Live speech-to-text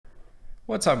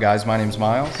What's up, guys? My name's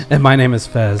Miles. And my name is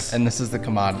Fez. And this is The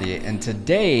Commodity. And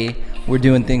today, we're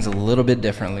doing things a little bit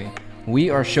differently.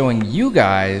 We are showing you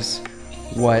guys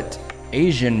what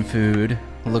Asian food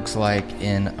looks like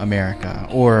in America,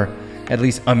 or at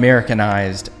least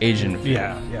Americanized Asian food.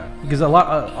 Yeah. Because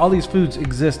all these foods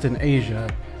exist in Asia,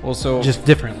 Well, so just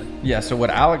differently. yeah. So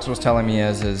what Alex was telling me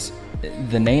is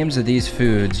the names of these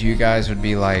foods, you guys would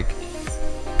be like,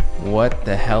 "What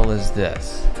the hell is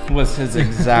this?" Was his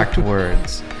exact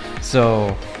words.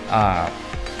 So,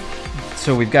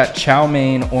 so we've got chow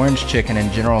mein, orange chicken, and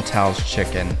General Tao's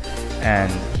chicken,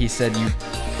 and he said you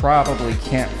probably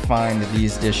can't find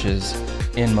these dishes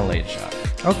in Malaysia.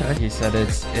 Okay. He said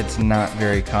it's not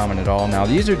very common at all. Now,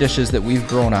 these are dishes that we've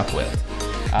grown up with.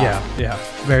 Yeah.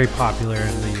 Very popular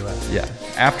in the U.S. Yeah.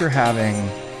 After having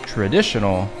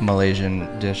traditional Malaysian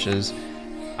dishes,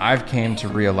 I've came to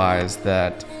realize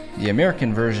that the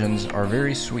American versions are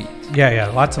very sweet. Yeah.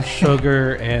 Lots of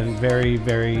sugar and very,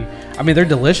 I mean, they're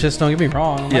delicious. Don't get me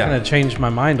wrong. I'm not going to change my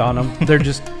mind on them. They're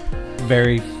just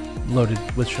very loaded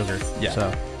with sugar. Yeah.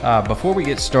 So before we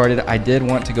get started, I did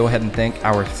want to go ahead and thank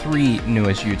our 3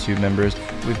 newest YouTube members.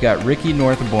 We've got Ricky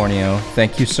North Borneo.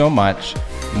 Thank you so much.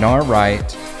 Nar Wright.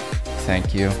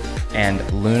 Thank you. And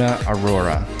Luna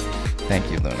Aurora. Thank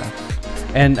you, Luna.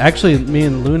 And actually, me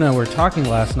and Luna were talking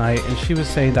last night, and she was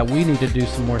saying that we need to do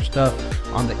some more stuff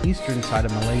on the eastern side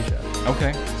of Malaysia.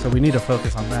 Okay. So we need to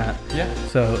focus on that. Yeah.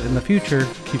 So in the future,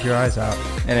 keep your eyes out.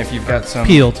 And if you've got some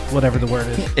Peeled, whatever the word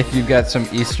is. If you've got some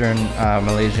Eastern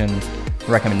Malaysian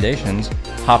recommendations,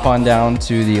 hop on down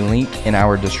to the link in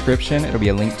our description. It'll be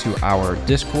a link to our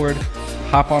Discord.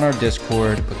 Hop on our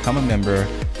Discord, become a member.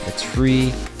 It's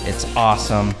free. It's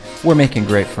awesome. We're making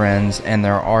great friends, and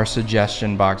there are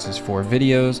suggestion boxes for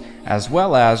videos, as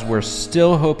well as we're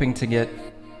still hoping to get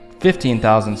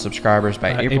 15,000 subscribers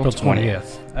by April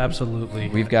 20th. Absolutely.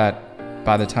 We've got,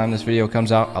 by the time this video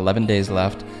comes out, 11 days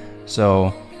left.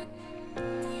 So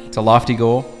it's a lofty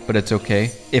goal, but it's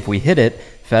okay. If we hit it,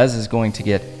 Fez is going to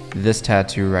get this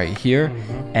tattoo right here.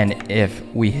 Mm-hmm. And if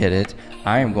we hit it,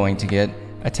 I am going to get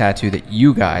a tattoo that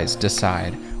you guys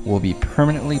decide will be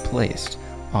permanently placed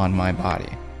on my body.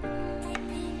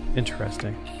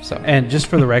 Interesting. So, and just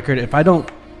for the record, if I don't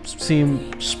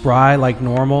seem spry like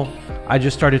normal, I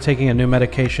just started taking a new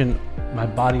medication. My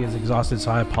body is exhausted,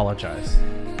 so I apologize.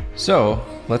 So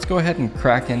let's go ahead and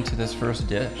crack into this first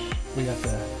dish. We got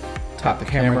the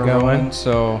camera going.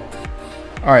 So,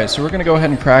 all right, so we're gonna go ahead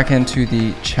and crack into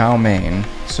the chow mein.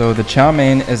 So the chow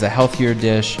mein is a healthier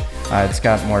dish. It's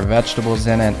got more vegetables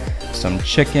in it, some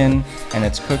chicken, and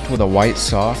it's cooked with a white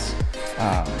sauce.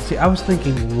 See, I was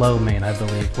thinking lo mein, I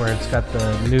believe, where it's got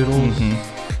the noodles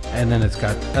and then it's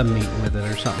got a meat with it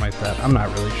or something like that. I'm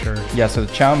not really sure. Yeah, so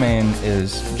the chow mein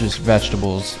is just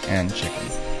vegetables and chicken.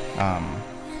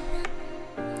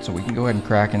 So we can go ahead and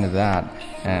crack into that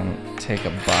and take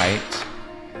a bite.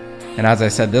 And as I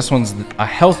said, this one's a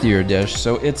healthier dish,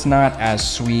 so it's not as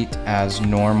sweet as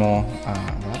normal.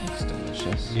 That looks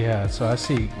delicious. Yeah, so I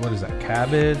see, what is that,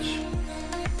 cabbage,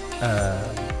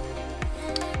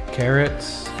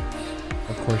 carrots,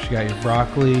 of course you got your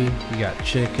broccoli, you got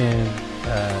chicken,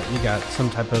 you got some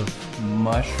type of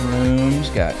mushrooms,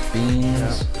 got beans. Yeah.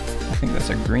 I think that's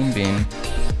a green bean.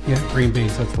 Yeah, green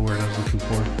beans, that's the word I was looking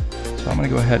for. So I'm gonna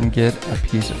go ahead and get a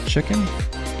piece of chicken.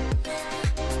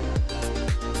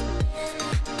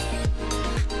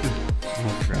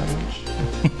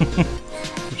 I'm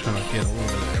trying to get a little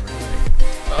bit of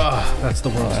everything. That's the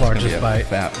world's largest bite.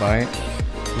 Fat bite.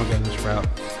 I'm gonna go this route.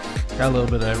 Got a little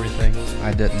bit of everything.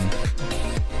 I didn't.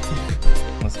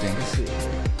 Let's see.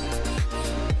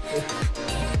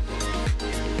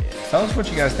 Tell us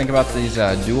what you guys think about these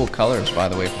dual colors, by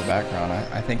the way, for the background.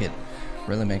 I think it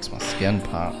really makes my skin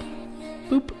pop.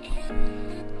 Boop.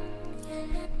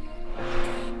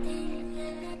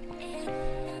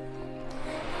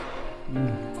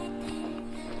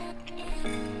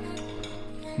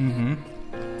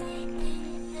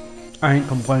 I ain't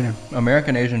complaining.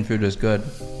 American Asian food is good.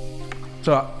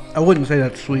 So I wouldn't say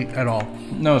that's sweet at all.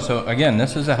 No, so again,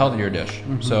 this is a healthier dish.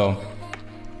 So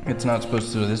it's not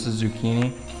supposed to, this is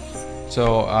zucchini.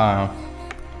 So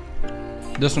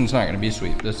this one's not gonna be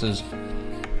sweet. This is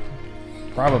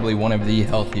probably one of the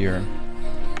healthier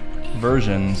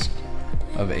versions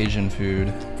of Asian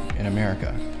food in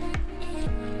America.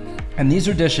 And these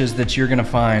are dishes that you're gonna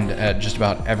find at just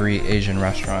about every Asian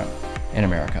restaurant in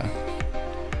America.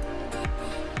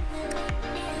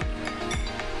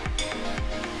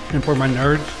 And for my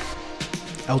nerds,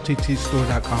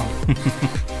 lttstore.com.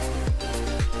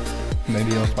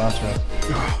 Maybe you'll sponsor us.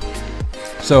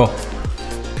 So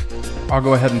I'll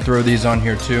go ahead and throw these on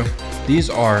here too. These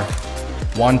are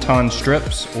wonton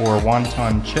strips or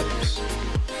wonton chips.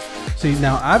 See,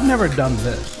 now I've never done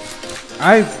this.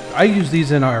 I use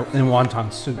these in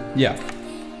wonton soup. Yeah.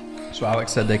 So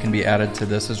Alex said they can be added to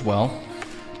this as well.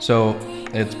 So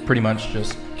it's pretty much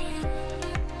just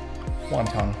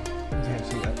wonton. You can't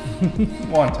see that.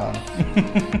 Wonton.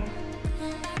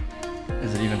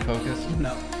 Is it even focused?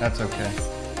 No. That's okay.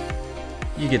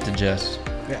 You get the gist.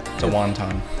 Yeah. It's a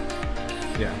wonton.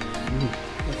 Yeah.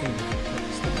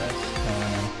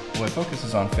 Well, it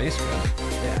focuses on Facebook.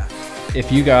 Yeah.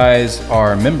 If you guys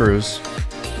are members,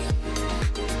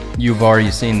 you've already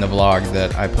seen the vlog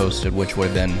that I posted, which would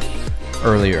have been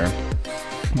earlier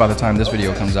by the time this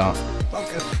video comes out.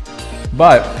 Focus.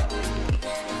 But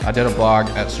I did a vlog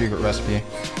at Secret Recipe.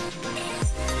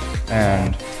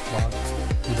 And Vlog.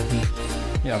 With a V.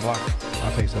 yeah, vlog. I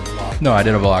think it's a vlog. No, I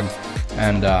did a vlog.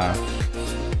 And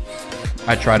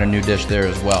I tried a new dish there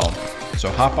as well. So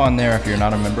hop on there if you're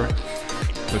not a member.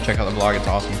 Go check out the vlog, it's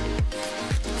awesome.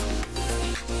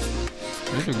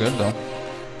 These are good though.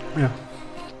 Yeah.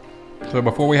 So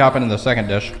before we hop into the second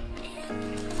dish,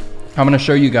 I'm gonna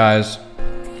show you guys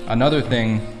another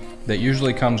thing that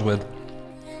usually comes with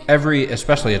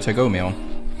especially a to-go meal,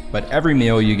 but every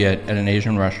meal you get at an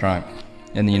Asian restaurant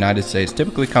in the United States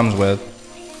typically comes with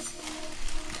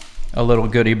a little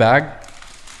goodie bag.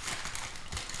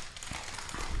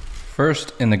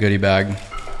 First in the goodie bag,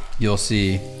 you'll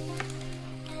see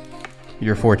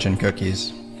your fortune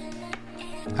cookies.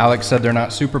 Alex said they're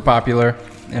not super popular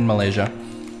in Malaysia,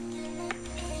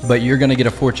 but you're gonna get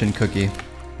a fortune cookie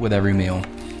with every meal.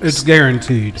 It's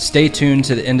guaranteed. Stay tuned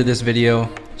to the end of this video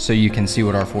so you can see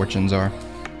what our fortunes are.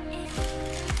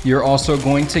 You're also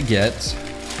going to get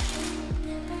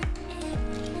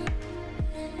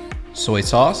soy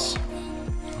sauce,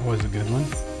 Always a good one.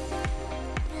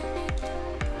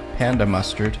 panda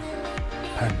mustard,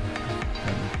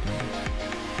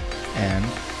 and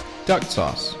duck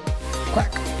sauce.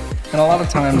 Quack. And a lot of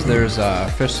times there's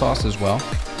fish sauce as well.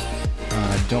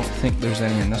 I don't think there's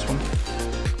any in this one,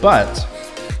 but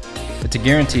it's a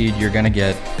guaranteed you're gonna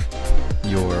get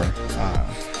your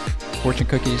fortune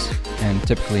cookies and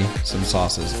typically some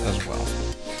sauces as well.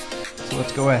 So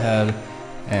let's go ahead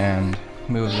and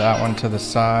move that one to the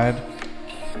side.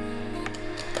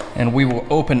 And we will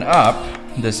open up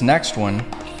this next one,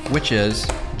 which is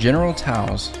General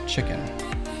Tao's chicken.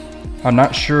 I'm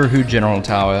not sure who General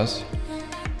Tao is,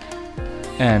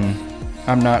 and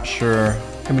I'm not sure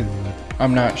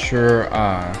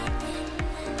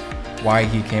why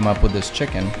he came up with this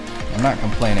chicken. I'm not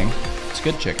complaining. It's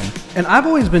good chicken. And I've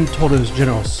always been told it was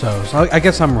General So, so I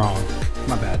guess I'm wrong.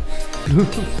 My bad.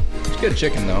 It's good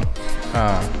chicken though.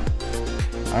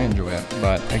 I enjoy it,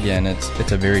 but again, it's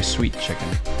a very sweet chicken.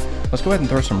 Let's go ahead and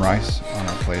throw some rice on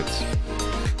our plates.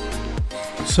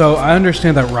 So I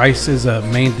understand that rice is a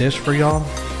main dish for y'all,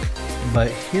 but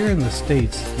here in the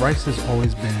States, rice has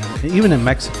always been, even in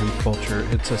Mexican culture,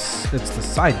 it's the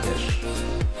side dish.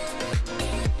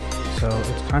 So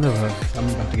it's kind of I'm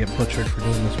about to get butchered for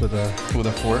doing this with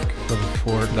a fork. With a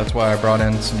fork. That's why I brought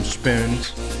in some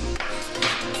spoons.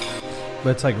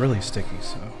 But it's like really sticky,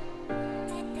 so.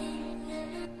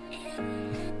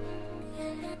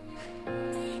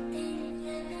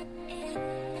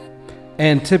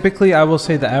 And typically, I will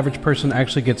say the average person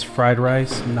actually gets fried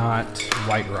rice, not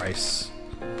white rice,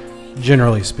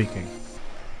 generally speaking.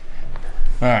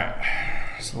 All right,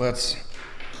 so let's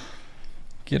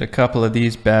get a couple of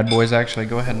these bad boys. Actually,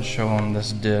 go ahead and show them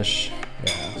this dish.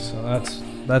 Yeah, so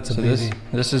that's a biggie.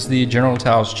 This is the General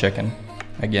Tao's chicken.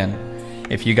 Again,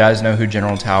 if you guys know who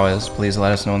General Tao is, please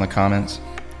let us know in the comments.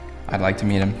 I'd like to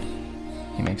meet him.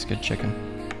 He makes good chicken.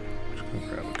 Just gonna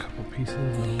grab a couple pieces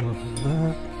of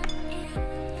that.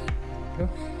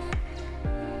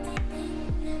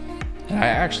 I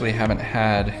actually haven't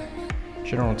had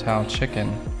General Tao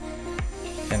chicken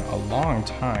in a long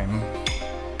time,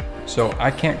 so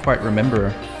I can't quite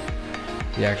remember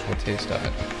the actual taste of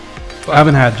it. I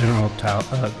haven't had General Tao.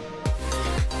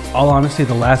 All honesty,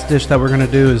 the last dish that we're gonna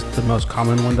do is the most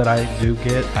common one that I do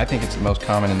get. I think it's the most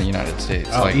common in the United States.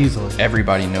 Oh, like, easily.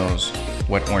 Everybody knows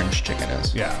what orange chicken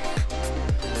is. Yeah.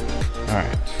 All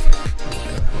right.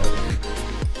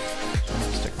 So I'm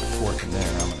gonna stick my fork in there,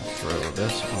 and I'm gonna throw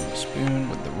this on the spoon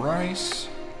with the rice.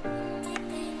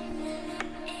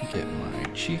 Get my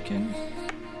chicken.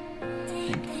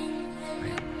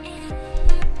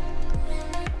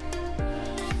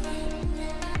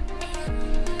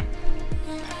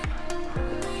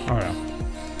 Oh yeah.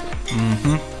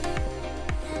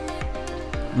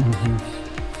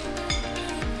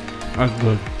 That's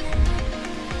good.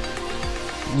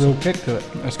 Real kick to it.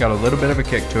 It's got a little bit of a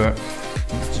kick to it.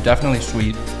 It's definitely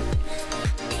sweet.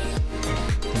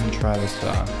 try this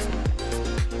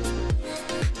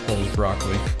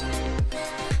broccoli.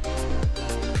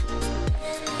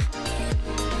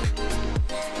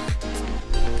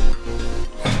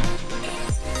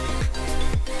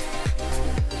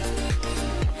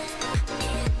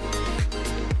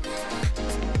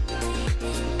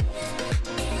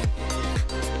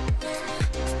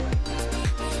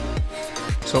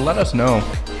 So let us know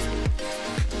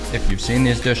if you've seen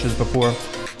these dishes before,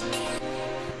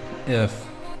 if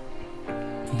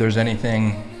there's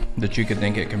anything that you could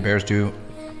think it compares to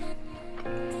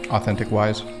authentic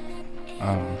wise.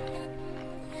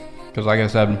 Because like I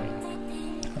said,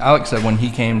 Alex said when he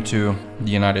came to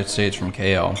the United States from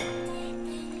KL,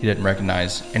 he didn't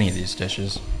recognize any of these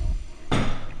dishes.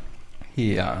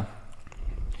 He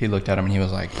looked at them and he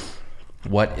was like,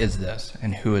 what is this?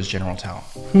 And who is General Tao?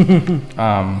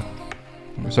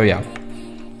 So yeah,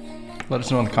 let us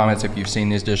know in the comments if you've seen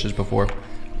these dishes before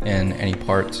in any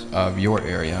parts of your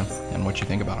area and what you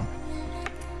think about them.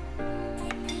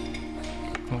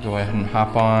 We'll go ahead and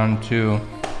hop on to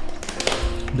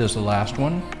this last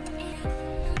one.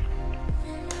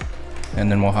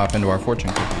 And then we'll hop into our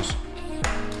fortune cookies.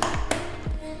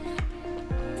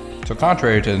 So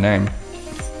contrary to the name,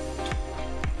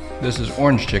 this is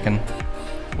orange chicken,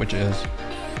 which is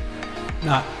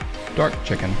Not dark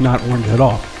chicken. not orange at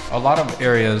all. A lot of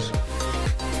areas,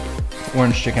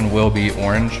 orange chicken will be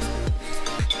orange.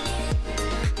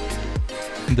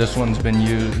 This one's been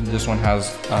used, this one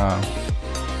has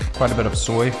quite a bit of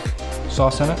soy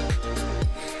sauce in it.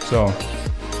 So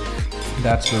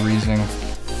that's the reasoning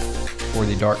for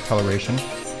the dark coloration.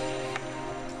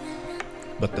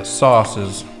 But the sauce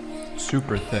is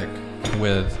super thick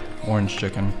with orange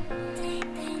chicken.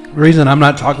 The reason I'm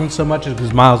not talking so much is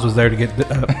because Miles was there to get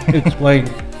explain,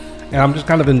 and I'm just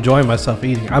kind of enjoying myself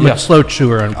eating. I'm Yeah. a slow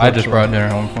chewer. I just brought dinner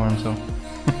home for him, so.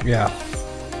 Yeah.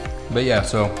 But yeah,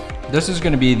 so this is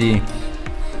going to be the,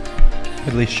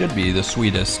 at least should be the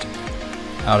sweetest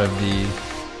out of the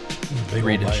Big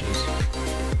three old bite. dishes.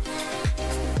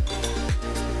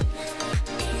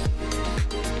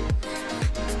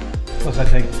 Plus, I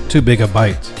take too big of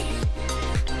bites.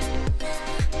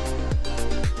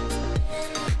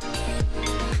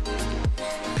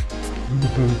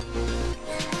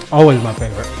 Always my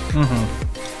favorite.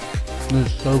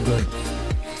 It's so good.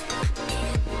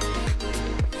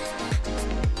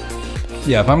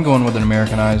 Yeah, if I'm going with an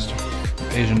Americanized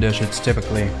Asian dish, it's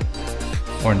typically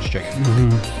orange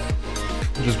chicken.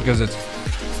 Just because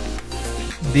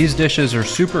these dishes are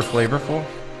super flavorful,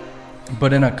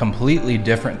 but in a completely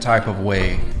different type of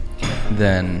way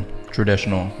than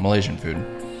traditional Malaysian food.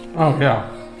 Oh yeah.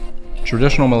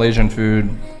 Traditional Malaysian food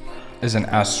isn't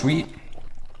as sweet,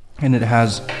 and it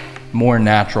has more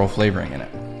natural flavoring in it.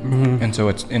 And so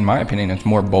it's, in my opinion, it's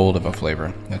more bold of a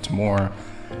flavor. It's more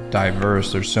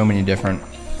diverse. There's so many different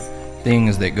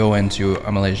things that go into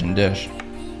a Malaysian dish.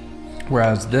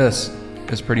 Whereas this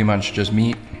is pretty much just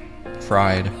meat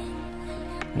fried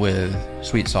with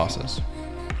sweet sauces.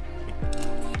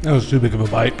 That was too big of a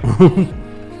bite.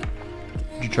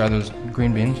 Did you try those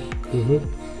green beans?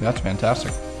 That's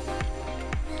fantastic.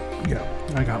 Yeah,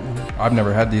 I got one. I've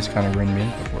never had these kind of green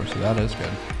beans before, so that is good.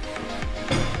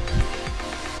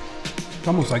 It's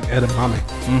almost like edamame.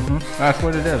 That's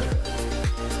what it is.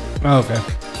 Oh, okay.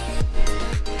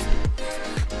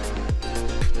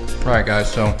 All right,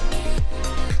 guys, so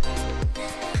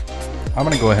I'm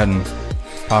gonna go ahead and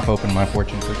pop open my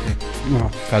fortune cookie No,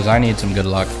 because I need some good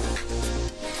luck.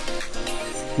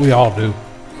 we all do.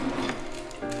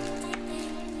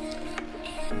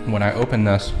 When I open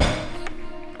this,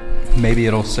 maybe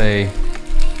it'll say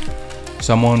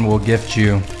someone will gift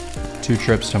you 2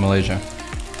 trips to Malaysia.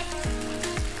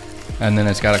 And then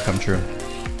it's gotta come true.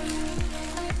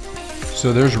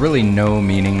 So there's really no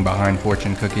meaning behind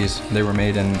fortune cookies. They were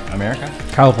made in America.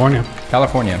 California.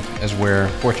 California is where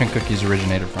fortune cookies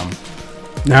originated from.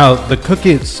 Now, the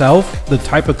cookie itself, the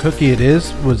type of cookie it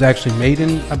is, was actually made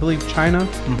in, I believe, China.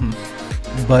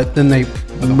 But then they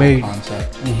The whole made.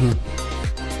 concept.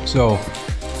 So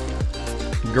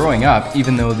growing up,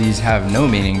 even though these have no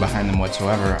meaning behind them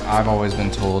whatsoever, I've always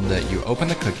been told that you open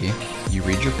the cookie, you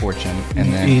read your fortune, and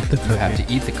You then eat the you have cookie.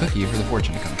 to eat the cookie for the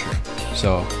fortune to come true.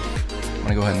 So I'm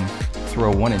gonna go ahead and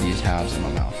throw one of these halves in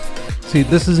my mouth. See,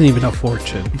 this isn't even a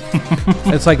fortune.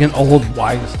 It's like an old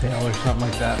wives' tale or something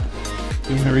like that.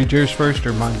 You want to read yours first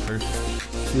or mine first?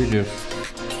 Read you.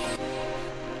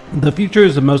 The future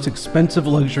is the most expensive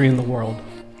luxury in the world.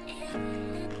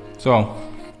 So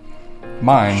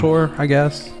mine Sure, I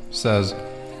guess. says,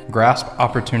 grasp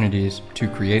opportunities to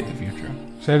create the future.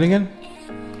 Say it again.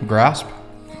 Grasp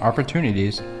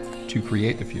opportunities to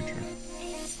create the future.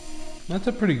 That's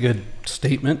a pretty good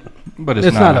statement. But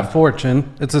It's not a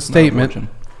fortune. It's a statement.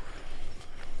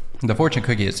 The fortune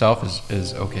cookie itself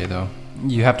is okay, though.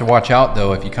 You have to watch out,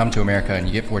 though, if you come to America and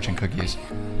you get fortune cookies.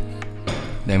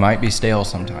 They might be stale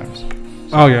sometimes.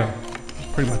 Oh, yeah.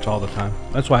 Pretty much all the time.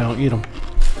 That's why I don't eat them.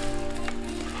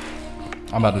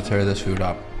 I'm about to tear this food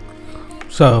up.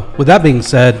 So, with that being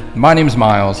said, My name's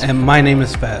Miles. and my name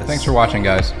is Fez. Thanks for watching,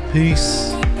 guys.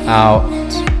 Peace Out.